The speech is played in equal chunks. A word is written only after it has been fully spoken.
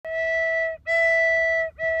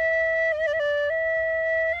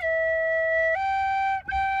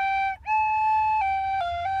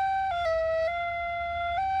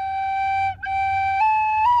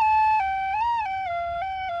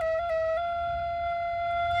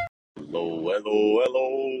Hello, hello,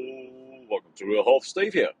 hello. Welcome to Real Health.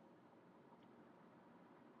 Steve here,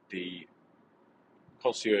 the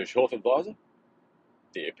concierge health advisor,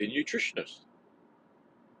 the happy nutritionist,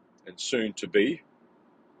 and soon to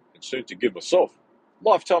give myself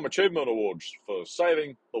Lifetime Achievement Awards for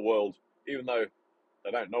saving the world, even though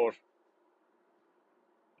they don't know it.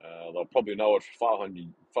 They'll probably know it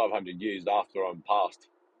 500 years after I'm passed.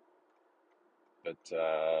 But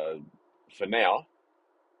for now,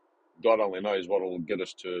 God only knows what will get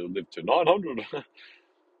us to live to 900.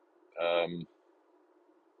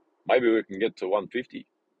 Maybe we can get to 150.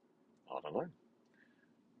 I don't know.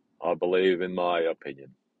 I believe in my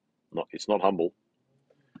opinion. It's not humble,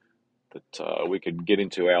 that we could get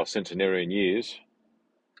into our centenarian years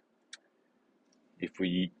if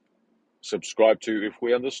we if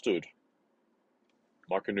we understood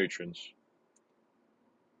micronutrients,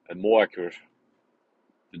 and more accurate,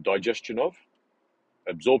 the digestion of,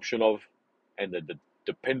 absorption of, and the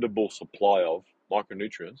dependable supply of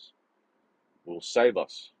micronutrients will save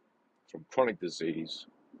us from chronic disease,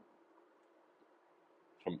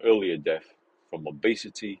 from earlier death, from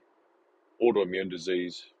obesity, autoimmune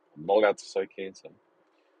disease. I'm not allowed to say cancer.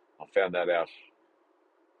 I found that out,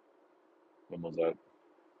 when was that?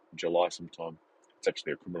 July sometime. It's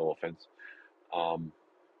actually a criminal offence. And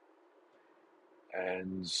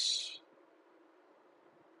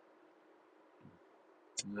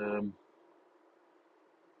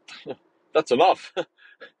that's enough.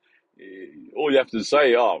 All you have to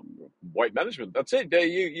say, weight management. That's it.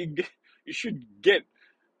 You should get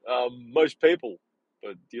most people.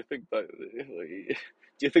 But do you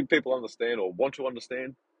think people understand or want to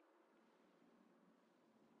understand?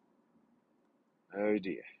 Oh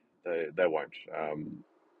dear, they won't.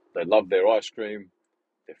 They love their ice cream,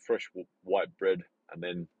 their fresh white bread, and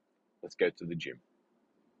then let's go to the gym.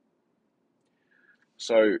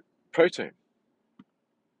 So protein.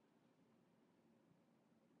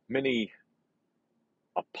 Many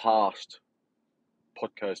a past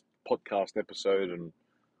podcast episode, and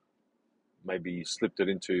maybe slipped it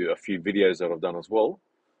into a few videos that I've done as well,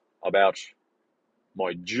 about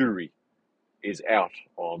my jury is out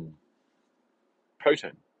on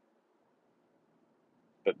protein.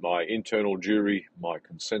 But my internal jury, my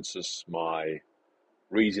consensus, my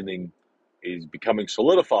reasoning is becoming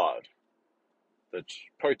solidified that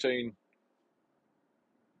protein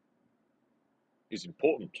is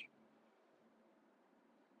important.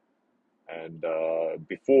 And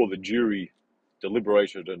before the jury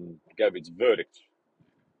deliberated and gave its verdict,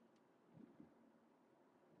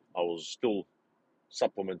 I was still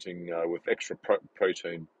supplementing with extra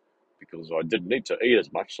protein, because I didn't need to eat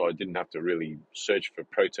as much, so I didn't have to really search for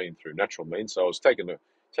protein through natural means. So I was taking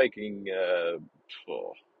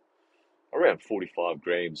around 45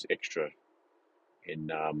 grams extra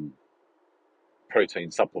in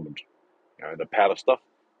protein supplement. The powder stuff.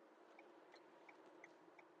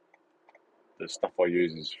 The stuff I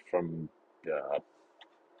use is from, I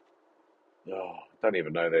don't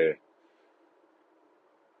even know the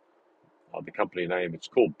company name. It's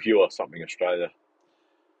called Pure something Australia.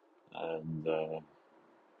 And so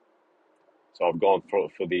I've gone for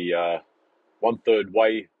the 1/3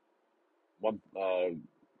 whey,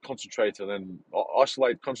 concentrate, and then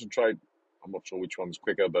isolate, concentrate. I'm not sure which one's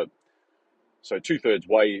quicker, but so 2/3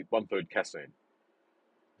 whey, 1/3 casein,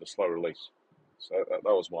 the slow release. So that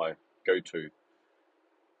was my go-to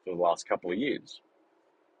for the last couple of years.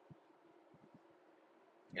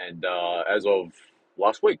 And as of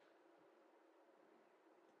last week,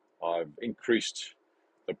 I've increased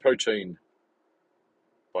the protein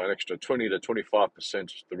by an extra 20 to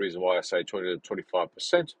 25%. The reason why I say 20 to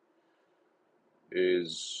 25%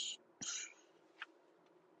 is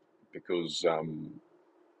because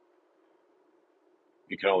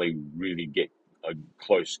you can only really get a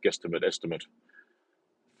close guesstimate estimate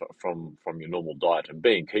from your normal diet. And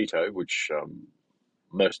being keto, which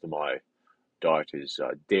most of my diet is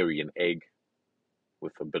dairy and egg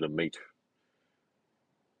with a bit of meat,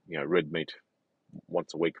 red meat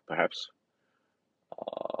once a week perhaps,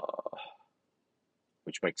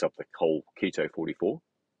 which makes up the whole Keto 44.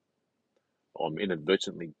 I'm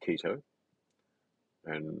inadvertently keto,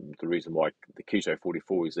 and the reason why the Keto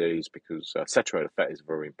 44 is there is because saturated fat is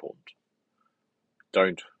very important.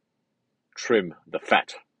 Don't trim the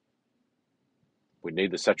fat. We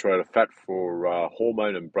need the saturated fat for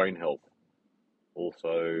hormone and brain health.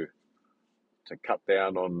 Also, to cut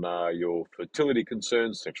down on your fertility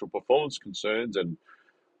concerns, sexual performance concerns, and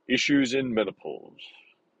issues in menopause.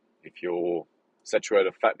 If your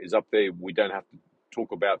saturated fat is up there, we don't have to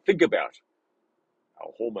think about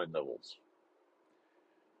our hormone levels.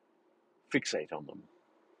 Fixate on them.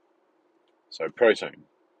 So protein.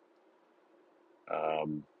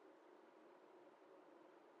 Um,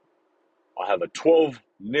 I have a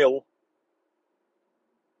 12-nil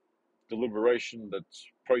deliberation that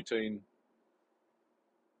protein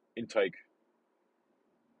intake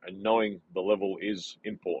and knowing the level is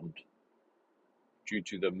important due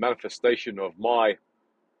to the manifestation of my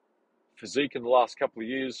physique in the last couple of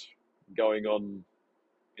years, going on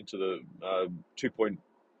into the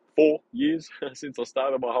 2.4 years since I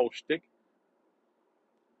started my whole shtick.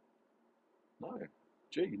 No,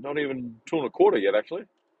 gee, not even 2.25 yet, actually.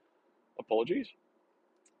 Apologies.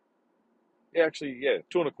 Yeah, actually, yeah,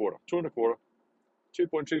 2.25,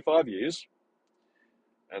 2.25 years,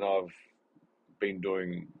 and I've been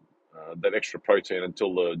doing that extra protein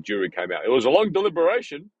until the jury came out. It was a long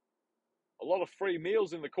deliberation, a lot of free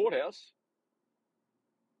meals in the courthouse,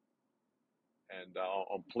 and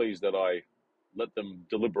I'm pleased that I let them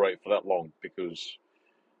deliberate for that long because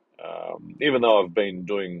even though I've been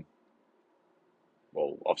doing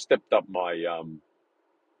well, I've stepped up my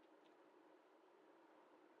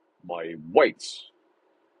weights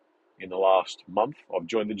in the last month. I've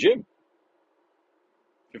joined the gym,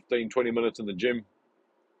 15, 20 minutes in the gym,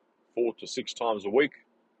 4 to 6 times a week.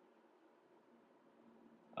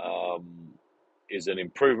 Um, is an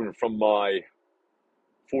improvement from my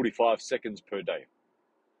 45 seconds per day.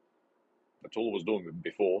 That's all I was doing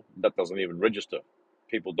before. That doesn't even register.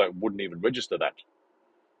 People wouldn't even register that.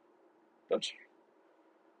 That's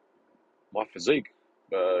my physique.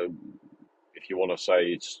 Uh, if you want to say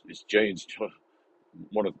it's genes,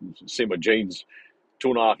 want to see my genes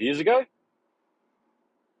 2.5 years ago,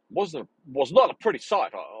 was not a pretty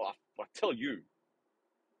sight. I tell you,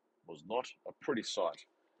 was not a pretty sight.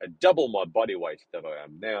 At double my body weight that I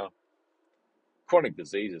am now, chronic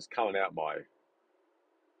diseases coming out my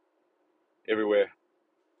everywhere.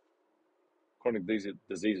 Chronic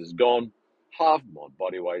disease is gone, half my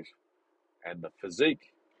body weight, and the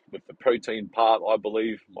physique with the protein part, I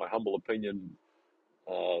believe, my humble opinion,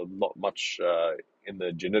 not much in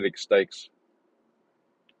the genetic stakes,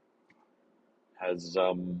 has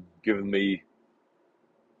given me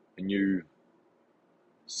a new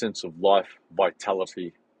sense of life,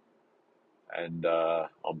 vitality, and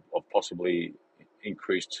I've possibly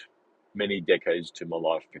increased many decades to my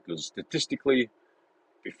life because statistically,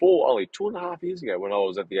 before only 2.5 years ago, when I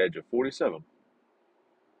was at the age of 47,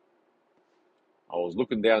 I was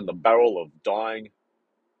looking down the barrel of dying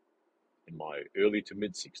in my early to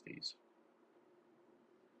mid 60s.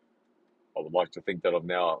 I would like to think that I've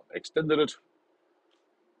now extended it,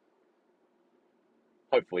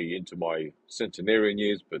 hopefully into my centenarian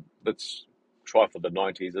years, but let's try for the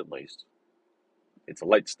 90s at least. It's a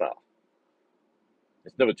late start.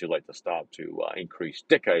 It's never too late to start to increase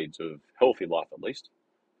decades of healthy life at least.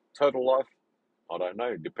 Total life, I don't know.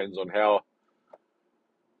 It depends on how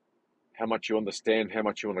much you understand, how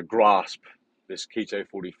much you want to grasp this Keto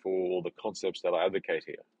 44 or the concepts that I advocate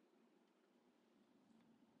here.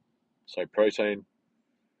 So protein,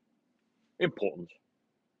 important.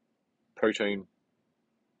 Protein,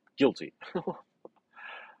 guilty.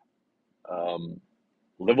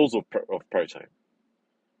 Levels of protein.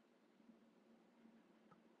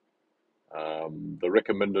 The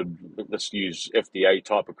recommended, let's use FDA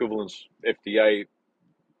type equivalents. FDA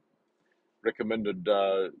recommended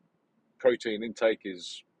protein intake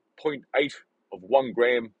is 0.8 of 1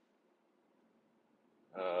 gram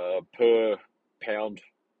per pound.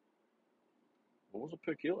 What was it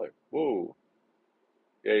per kilo? Whoa.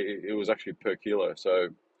 Yeah, it was actually per kilo. So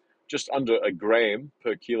just under a gram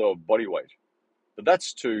per kilo of body weight. But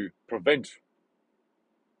that's to prevent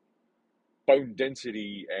bone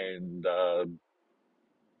density and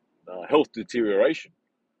health deterioration.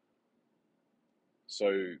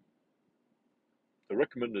 So the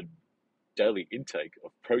recommended daily intake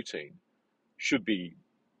of protein should be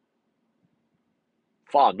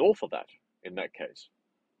far north of that in that case.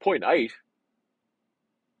 0.8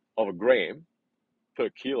 of a gram per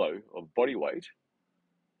kilo of body weight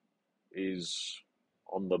is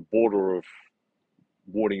on the border of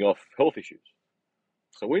warding off health issues.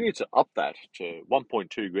 So we need to up that to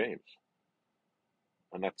 1.2 grams,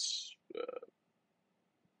 and that's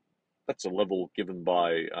a level given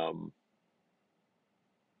by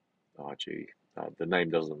the name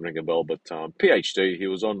doesn't ring a bell, but PhD. He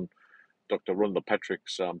was on Dr. Rhonda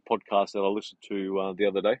Patrick's podcast that I listened to the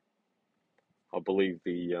other day. I believe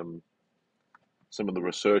the some of the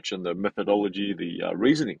research and the methodology, the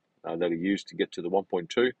reasoning that he used to get to the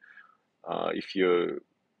 1.2. If you're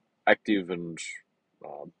active and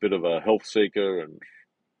a bit of a health seeker and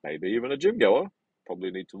maybe even a gym goer, probably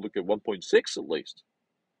need to look at 1.6 at least.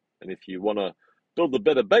 And if you want to build a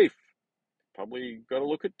better beef, probably got to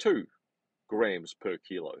look at 2 grams per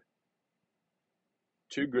kilo.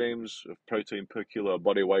 2 grams of protein per kilo of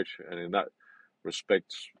body weight, and in that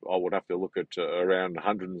respect, I would have to look at around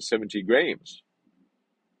 170 grams,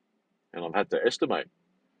 and I've had to estimate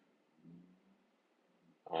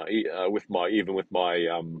with my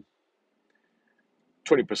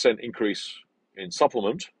 20% increase in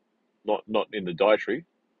supplement, not in the dietary.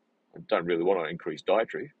 I don't really want to increase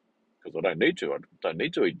dietary because I don't need to. I don't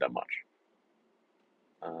need to eat that much.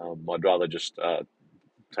 I'd rather just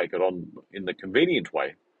take it on in the convenient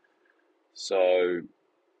way. So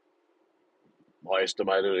I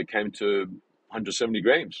estimated it came to 170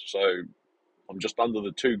 grams. So I'm just under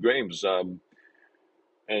the 2 grams.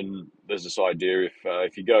 And there's this idea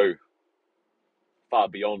if you go far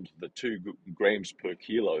beyond the 2 grams per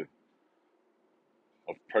kilo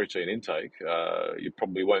of protein intake, you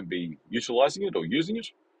probably won't be utilizing it or using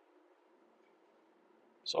it.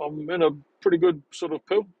 So I'm in a pretty good sort of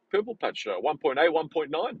purple patch, 1.8,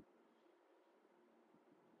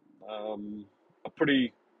 1.9. A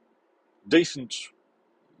pretty decent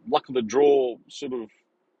luck of the draw sort of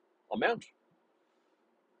amount.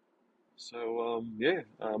 So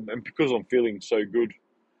and because I'm feeling so good,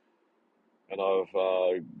 and I've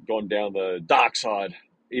gone down the dark side,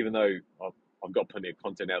 even though I've got plenty of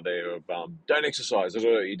content out there of don't exercise,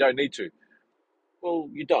 you don't need to. Well,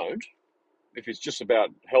 you don't. If it's just about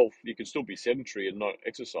health, you can still be sedentary and not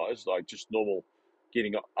exercise, like just normal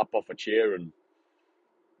getting up off a chair and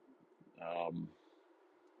um,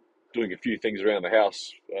 doing a few things around the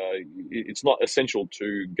house. It's not essential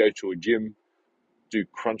to go to a gym, do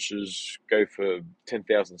crunches, go for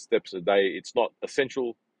 10,000 steps a day. It's not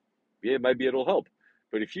essential. Yeah, maybe it'll help.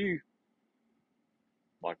 But if you,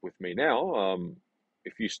 like with me now,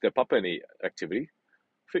 if you step up any activity,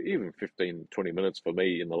 for even 15, 20 minutes for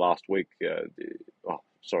me in the last week,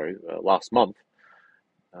 last month,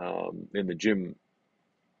 in the gym,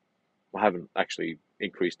 I haven't actually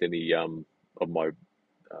increased any of my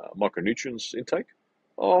micronutrients intake.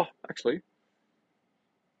 Oh, actually,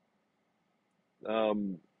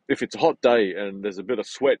 if it's a hot day and there's a bit of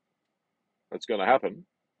sweat that's going to happen,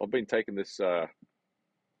 I've been taking this oh,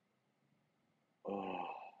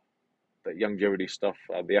 that longevity stuff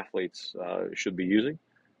the athletes should be using.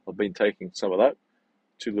 I've been taking some of that,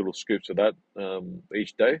 2 little scoops of that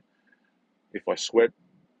each day. If I sweat,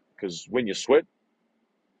 because when you sweat,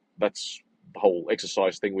 that's the whole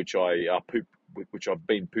exercise thing, which which I've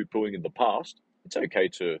been poo-pooing in the past. It's okay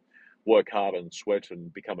to work hard and sweat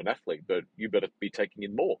and become an athlete, but you better be taking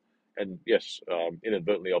in more. And yes,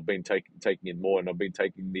 inadvertently, I've been taking in more, and I've been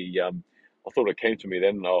taking the. I thought it came to me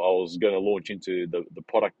then. I was going to launch into the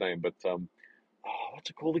product name, but what's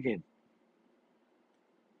it called again?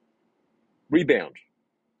 Rebound.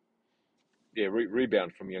 Yeah,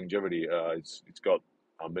 Rebound from Longevity. It's got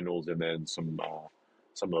minerals in there and some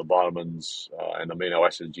of the vitamins and amino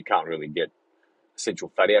acids you can't really get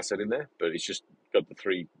essential fatty acid in there, but it's just got the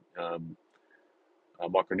 3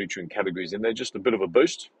 micronutrient categories in there. Just a bit of a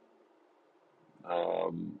boost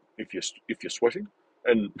if you're sweating.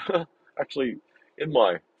 And actually, in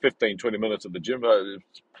my 15, 20 minutes at the gym, I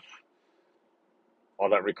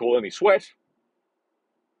don't recall any sweat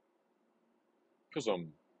because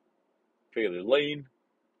I'm fairly lean,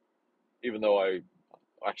 even though I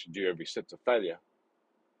actually do every set to failure.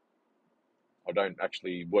 I don't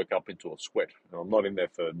actually work up into a sweat. And I'm not in there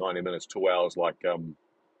for 90 minutes, 2 hours like a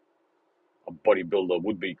bodybuilder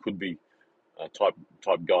could be type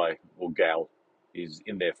guy or gal is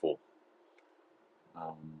in there for.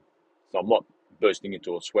 So I'm not bursting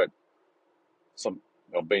into a sweat.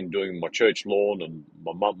 I've been doing my church lawn and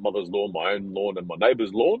my mother's lawn, my own lawn, and my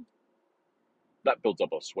neighbour's lawn. That builds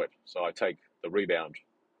up a sweat. So I take the Rebound.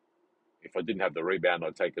 If I didn't have the Rebound,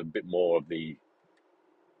 I'd take a bit more of the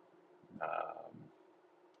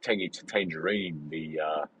tangy tangerine, the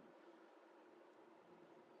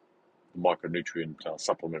micronutrient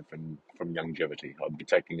supplement from Longevity. I'd be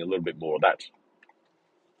taking a little bit more of that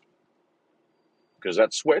because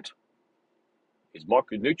that sweat is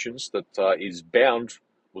micronutrients that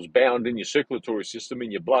was bound in your circulatory system,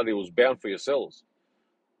 in your blood. It was bound for your cells.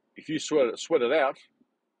 If you sweat it out,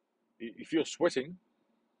 if you're sweating,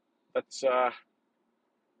 that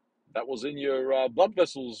was in your blood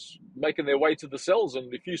vessels making their way to the cells,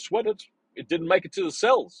 and if you sweat it, it didn't make it to the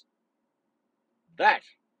cells. That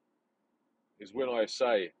is when I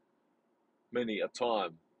say many a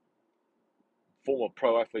time former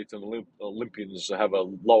pro athletes and Olympians have a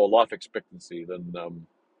lower life expectancy than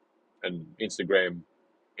and Instagram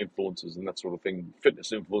influencers and that sort of thing.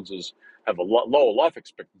 Fitness influencers have a lower life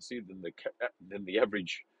expectancy than the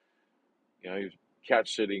average,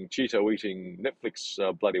 couch sitting, Cheeto eating, Netflix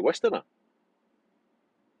bloody Westerner.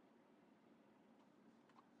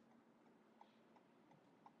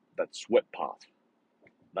 That sweat part.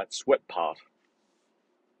 That sweat part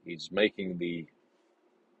is making the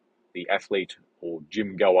athlete or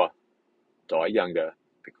gym goer die younger,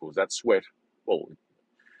 because that sweat, well, it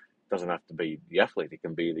doesn't have to be the athlete. It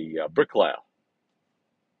can be the bricklayer,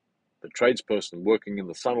 the tradesperson working in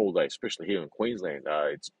the sun all day, especially here in Queensland.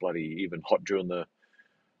 It's bloody even hot during the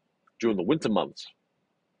winter months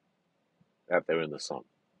out there in the sun.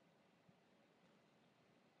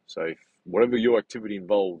 So if whatever your activity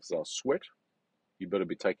involves sweat, you better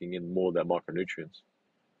be taking in more of that micronutrients.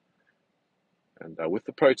 And with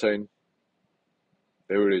the protein,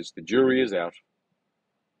 there it is. The jury is out.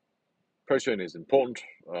 Protein is important.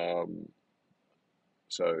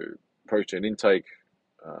 So protein intake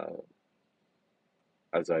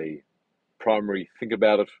as a primary, think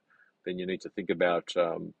about it. Then you need to think about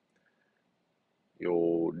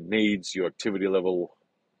your needs, your activity level,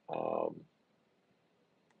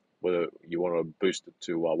 whether you want to boost it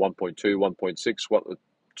to 1.2, 1.6,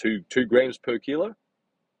 2 grams per kilo.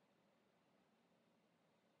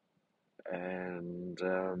 And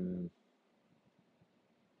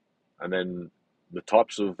then the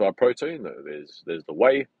types of protein. There's the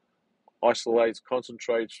whey, isolates,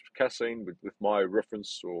 concentrates, casein, with my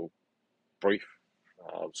reference or brief,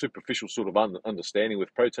 superficial sort of understanding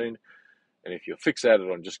with protein. And if you're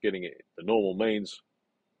fixated on just getting it the normal means,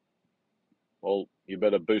 well, you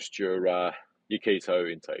better boost your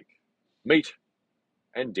keto intake. Meat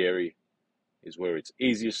and dairy is where it's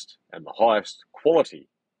easiest and the highest quality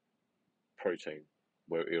protein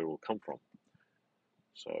where it will come from.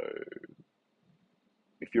 So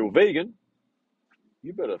if you're vegan,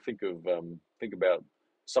 you better think about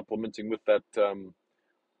supplementing with that.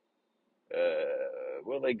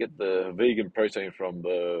 Where they get the vegan protein from?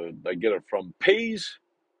 They get it from peas,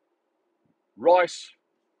 rice.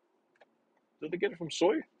 Do they get it from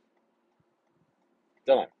soy?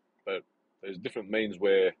 Don't know, but there's different means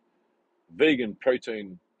where vegan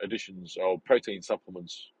protein additions or protein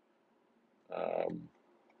supplements.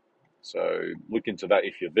 So look into that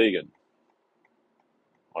if you're vegan.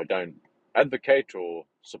 I don't advocate or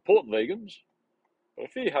support vegans, but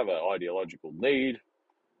if you have an ideological need,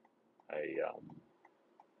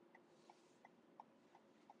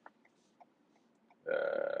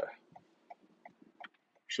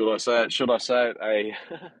 should I say it,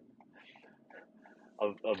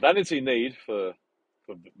 a vanity need for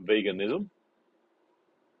veganism,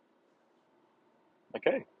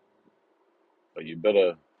 okay, but you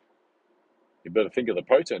better think of the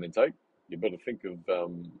protein intake. You better think of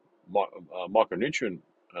micronutrient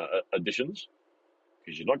additions,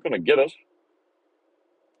 because you're not going to get it.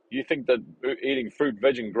 You think that eating fruit,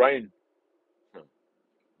 veg, and grain,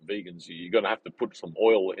 vegans, you're going to have to put some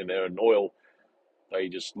oil in there, and oil, they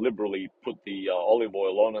just liberally put the olive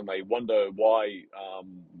oil on, and they wonder why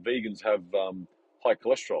vegans have high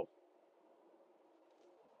cholesterol.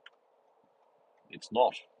 It's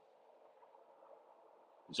not.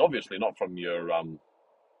 It's obviously not from your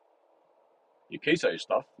keto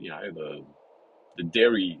stuff. The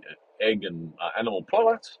dairy, egg, and animal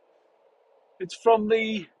products. It's from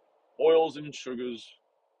the oils and sugars,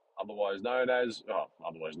 otherwise known as,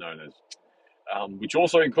 which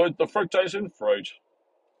also include the fructose in fruit.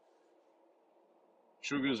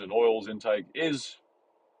 Sugars and oils intake is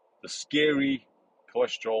the scary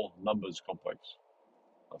cholesterol numbers complex.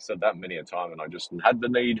 I've said that many a time, and I just had the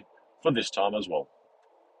need for this time as well.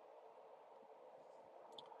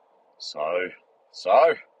 So,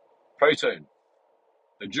 protein.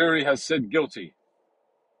 The jury has said guilty.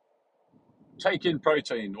 Take in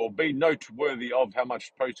protein, or be noteworthy of how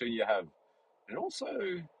much protein you have. And also,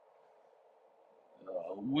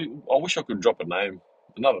 I wish I could drop a name.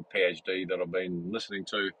 Another PhD that I've been listening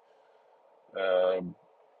to.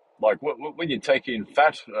 Like when you take in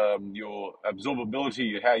fat, your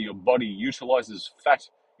absorbability, how your body utilizes fat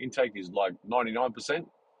intake is like 99%,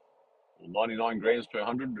 or 99 grams per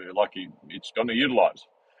 100. Like it's going to utilize.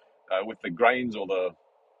 With the grains or the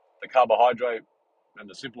carbohydrate and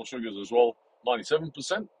the simple sugars as well,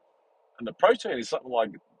 97%. And the protein is something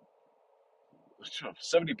like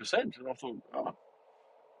 70%. And I thought, oh,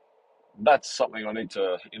 that's something I need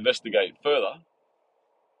to investigate further.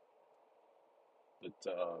 But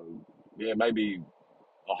maybe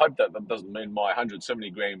I hope that doesn't mean my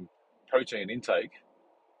 170 gram protein intake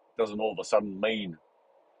doesn't all of a sudden mean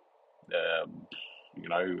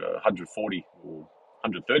 140 or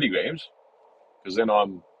 130 grams, because then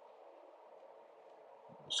I'm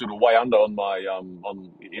sort of way under on my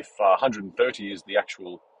on if 130 is the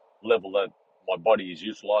actual level that my body is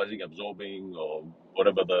utilizing, absorbing, or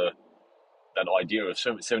whatever that idea of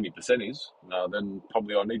 70% is, then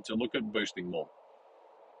probably I need to look at boosting more.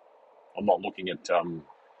 I'm not looking at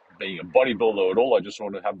being a bodybuilder at all. I just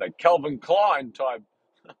want to have that Calvin Klein type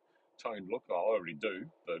toned look. I already do,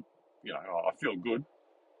 but I feel good,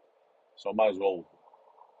 so I might as well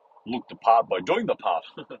look the part by doing the part,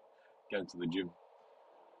 going to the gym.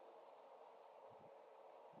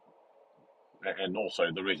 And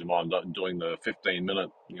also the reason why I'm doing the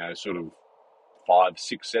 15-minute, sort of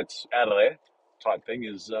 5-6 sets out of there type thing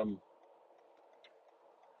is I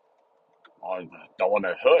don't want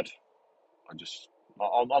to hurt. I'm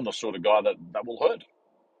the sort of guy that will hurt.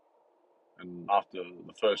 And after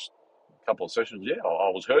the first couple of sessions,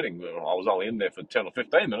 I was hurting. I was only in there for 10 or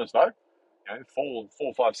 15 minutes though, 4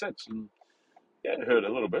 or 5 sets, and it hurt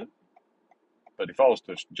a little bit. But if I was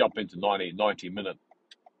to jump into 90-minute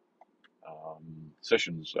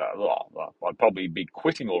sessions, I'd probably be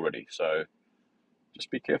quitting already. So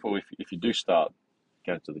just be careful if you do start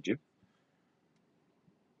going to the gym.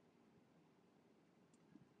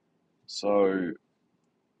 So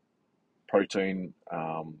protein,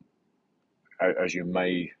 as you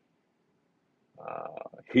may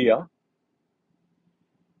hear,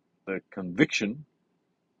 the conviction,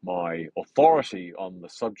 my authority on the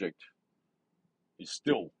subject is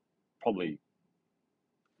still probably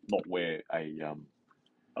not where a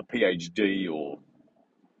PhD or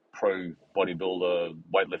pro bodybuilder,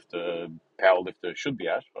 weightlifter, powerlifter should be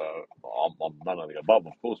at. I'm none of the above,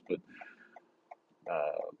 of course, but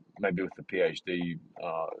maybe with the PhD,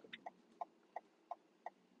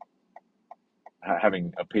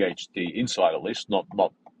 having a PhD inside at least, not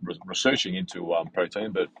researching into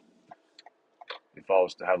protein, but if I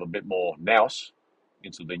was to have a bit more nous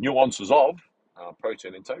into the nuances of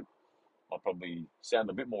protein intake, I'd probably sound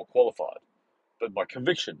a bit more qualified. But my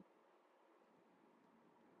conviction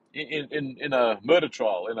in a murder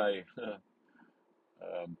trial, in a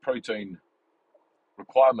protein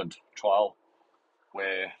requirement trial,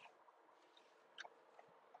 where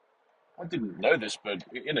I didn't know this, but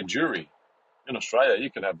in a jury in Australia, you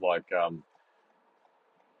could have like a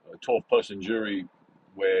 12-person jury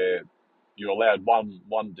where you're allowed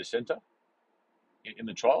one dissenter in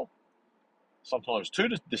the trial. Sometimes 2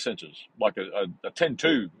 dissenters, like a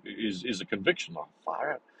 10-2 is a conviction. Like,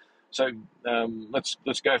 fire out. So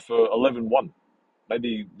let's go for 11-1.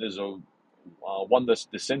 Maybe there's a one that's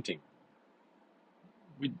dissenting.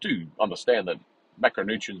 We do understand that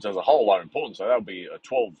macronutrients as a whole are important, so that'll be a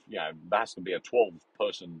 12. There has to be a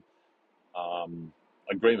 12-person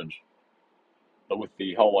agreement. But with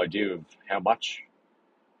the whole idea of how much,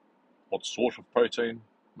 what sort of protein,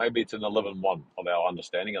 maybe it's an 11-1 of our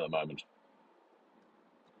understanding at the moment.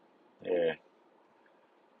 Yeah.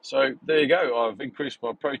 So there you go. I've increased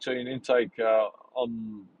my protein intake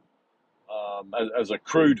on as a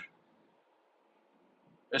crude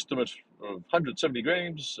estimate of 170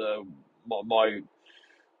 grams. My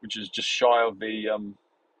which is just shy of the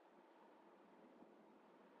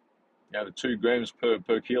the 2 grams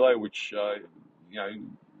per kilo, which a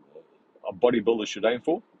bodybuilder should aim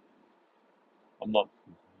for. I'm not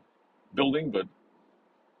building, but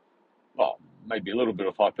maybe a little bit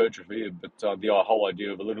of hypertrophy. But the whole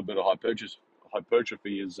idea of a little bit of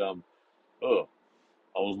hypertrophy is I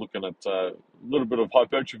was looking at a little bit of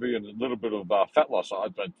hypertrophy and a little bit of fat loss. I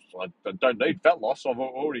don't need fat loss. I'm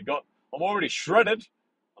already shredded.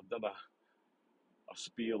 I've done a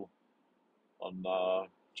spiel on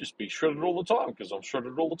just be shredded all the time because I'm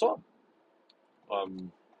shredded all the time.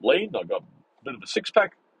 I'm lean. I got a bit of a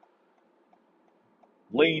 6-pack.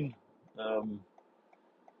 Lean,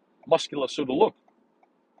 muscular sort of look.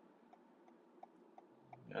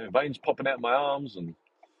 Veins popping out my arms and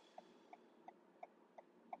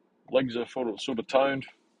legs are sort of toned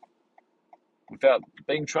without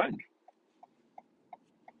being trained.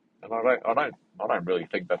 And I don't really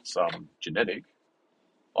think that's genetic.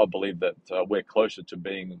 I believe that we're closer to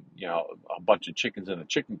being, a bunch of chickens in a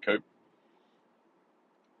chicken coop,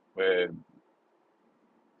 where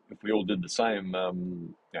if we all did the same,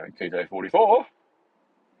 Keto 44,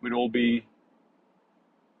 we'd all be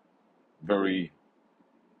very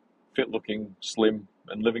fit-looking, slim,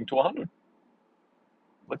 and living to 100.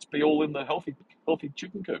 Let's be all in the healthy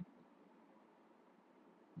chicken coop,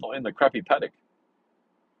 not in the crappy paddock.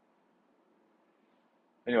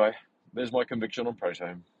 Anyway, there's my conviction on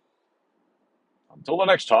protein. Until the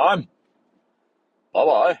next time,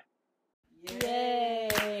 bye-bye. Yeah.